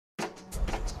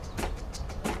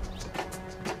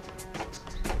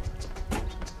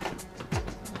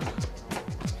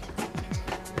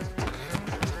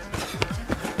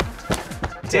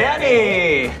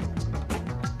Danny!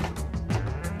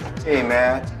 Hey,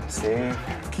 Matt, Steve.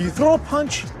 Can you throw a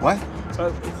punch? What?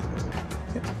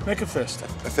 Make a fist.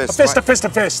 A fist. A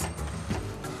fist.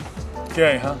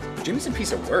 Okay, huh? Jimmy's a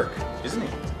piece of work, isn't he?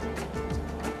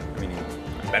 I mean,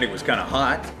 I bet he was kind of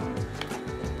hot.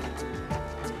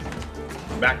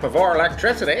 Back before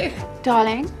electricity.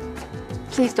 Darling,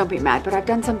 please don't be mad, but I've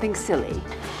done something silly.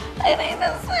 I need the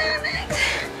Xanax.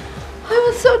 I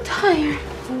was so tired.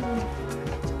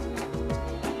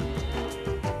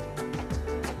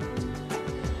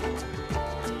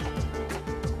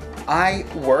 I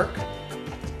work.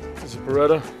 This is a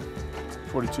Beretta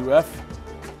 42F.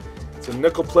 It's a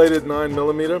nickel-plated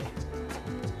 9mm.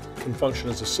 Can function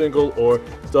as a single or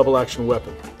double-action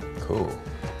weapon. Cool.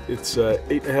 It's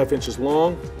 8.5 inches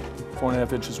long,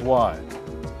 4.5 inches wide.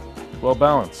 Well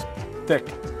balanced, thick,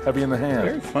 heavy in the hand.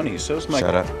 Very funny. So's my.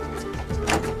 Shut up.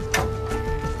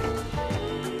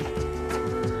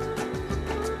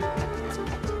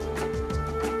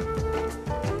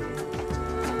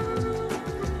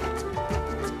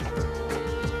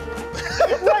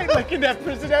 Right, like in that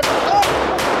prison episode.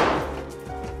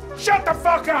 Shut the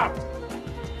fuck up!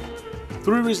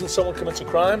 3 reasons someone commits a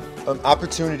crime.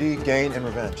 Opportunity, gain, and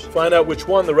revenge. Find out which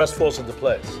one, the rest falls into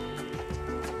place.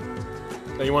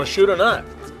 Now, you want to shoot or not?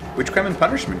 Which crime and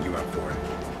punishment you up for?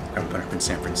 Crime and punishment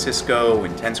San Francisco,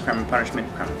 intense crime and punishment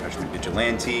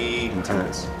vigilante.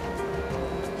 Intense.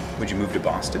 Would you move to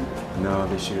Boston? No,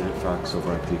 they shoot it at Fox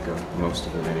over at Pico. Most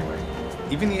of it, anyway.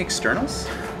 Even the externals?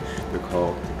 They're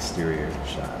called exterior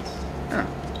shots. Huh.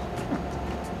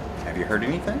 Have you heard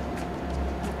anything?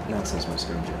 Not since my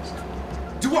stern jest.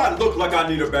 Do I look like I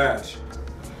need a badge?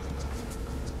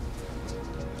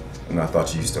 And I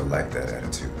thought you used to like that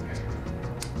attitude.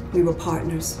 We were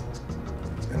partners.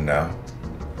 And now?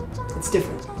 It's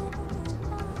different.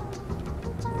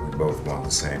 We both want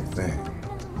the same thing.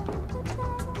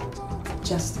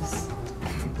 Justice.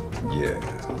 Yeah,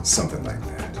 something like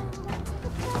that.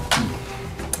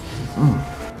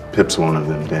 Pip's one of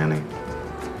them, Danny.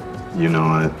 You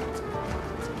know it.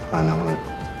 I know it.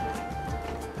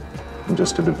 I'm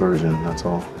just a diversion, that's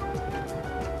all.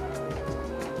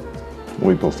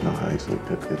 We both know how easily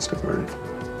Pip gets diverted.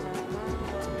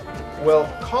 Well,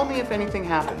 call me if anything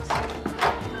happens.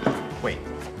 Wait,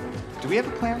 do we have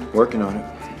a plan? Working on it.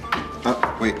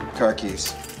 Wait, car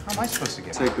keys. How am I supposed to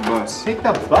get it? Take the bus. Take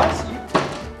the bus?